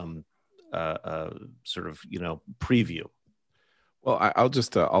celebratory sort of preview. Well, I'll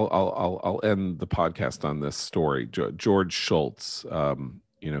just I'll end the podcast on this story. George Shultz,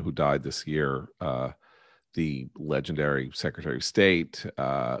 who died this year, the legendary Secretary of State,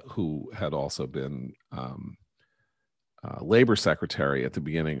 who had also been labor secretary at the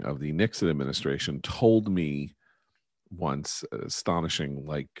beginning of the Nixon administration, told me once, astonishing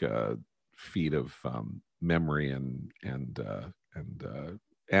feat of memory and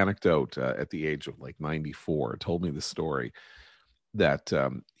anecdote at the age of 94, told me the story that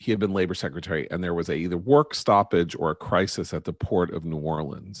he had been labor secretary and there was either work stoppage or a crisis at the port of New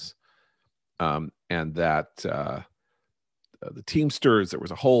Orleans, and that the Teamsters, there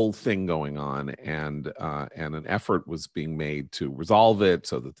was a whole thing going on, and an effort was being made to resolve it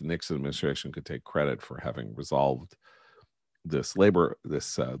so that the Nixon administration could take credit for having resolved this labor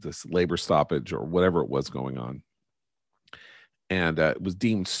stoppage or whatever it was going on. And it was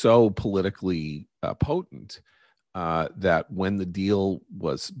deemed so politically potent that when the deal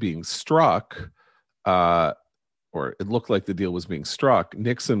was being struck, or it looked like the deal was being struck,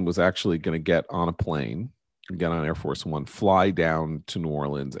 Nixon was actually going to get on a plane, get on Air Force One, fly down to New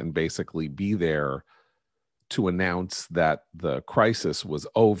Orleans, and basically be there to announce that the crisis was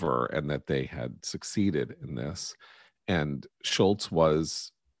over and that they had succeeded in this. And Shultz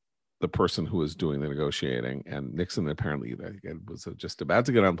was the person who was doing the negotiating, and Nixon apparently was just about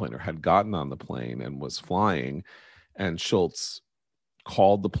to get on the plane or had gotten on the plane and was flying, and Shultz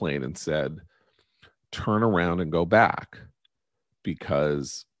called the plane and said, "Turn around and go back,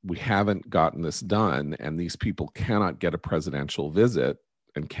 because we haven't gotten this done, and these people cannot get a presidential visit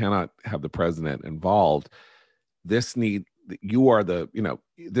and cannot have the president involved. This is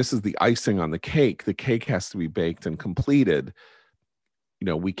the icing on the cake. The cake has to be baked and completed.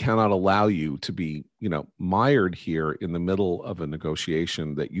 We cannot allow you to be, mired here in the middle of a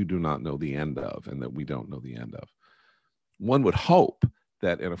negotiation that you do not know the end of and that we don't know the end of." One would hope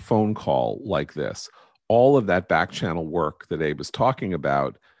that in a phone call like this, all of that back channel work that Abe was talking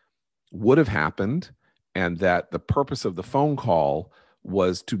about would have happened, and that the purpose of the phone call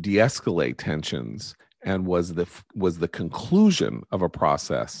was to de-escalate tensions and was the conclusion of a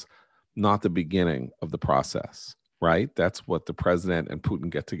process, not the beginning of the process, right? That's what the president and Putin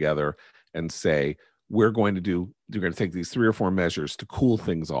get together and say, they're going to take these 3 or 4 measures to cool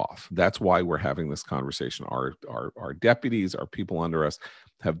things off. That's why we're having this conversation. Our deputies, our people under us,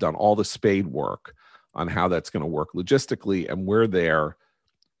 have done all the spade work on how that's going to work logistically, and we're there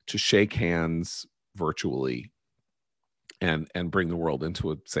to shake hands virtually and bring the world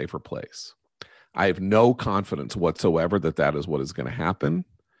into a safer place. I have no confidence whatsoever that is what is going to happen.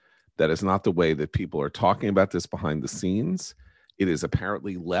 That is not the way that people are talking about this behind the scenes. It is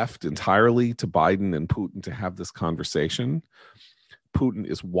apparently left entirely to Biden and Putin to have this conversation. Putin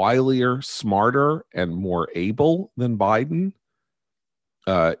is wilier, smarter, and more able than Biden.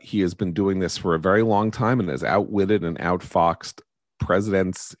 He has been doing this for a very long time and has outwitted and outfoxed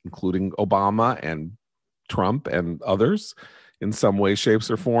presidents, including Obama and Trump and others, in some way, shapes,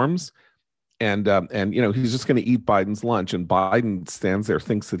 or forms. And he's just going to eat Biden's lunch. And Biden stands there,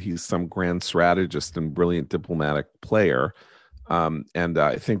 thinks that he's some grand strategist and brilliant diplomatic player. And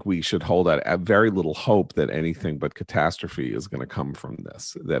I think we should hold out very little hope that anything but catastrophe is going to come from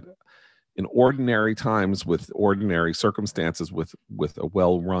this. That in ordinary times, with ordinary circumstances, with a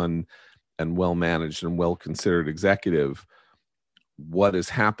well-run and well-managed and well-considered executive, what is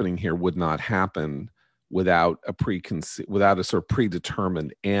happening here would not happen without a sort of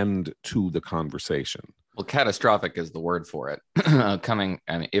predetermined end to the conversation. Well, catastrophic is the word for it.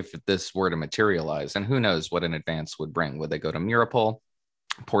 If this were to materialize, and who knows what an advance would bring? Would they go to Mariupol,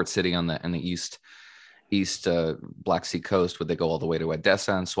 port city in the east Black Sea coast? Would they go all the way to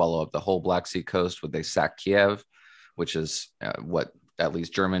Odessa and swallow up the whole Black Sea coast? Would they sack Kiev, which is what at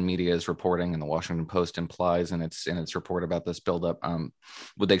least German media is reporting, and the Washington Post implies in its report about this buildup?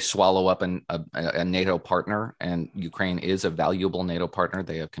 Would they swallow up a NATO partner? And Ukraine is a valuable NATO partner.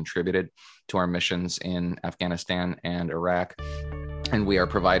 They have contributed to our missions in Afghanistan and Iraq, and we are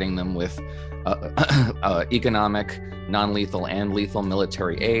providing them with economic, non-lethal, and lethal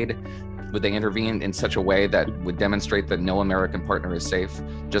military aid. Would they intervene in such a way that would demonstrate that no American partner is safe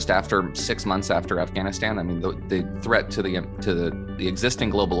just after 6 months after Afghanistan? I mean, the threat to the existing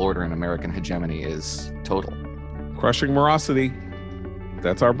global order and American hegemony is total. Crushing morosity.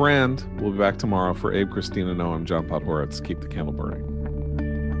 That's our brand. We'll be back tomorrow. For Abe, Christina, Noah, I'm John Podhoretz. Keep the candle burning.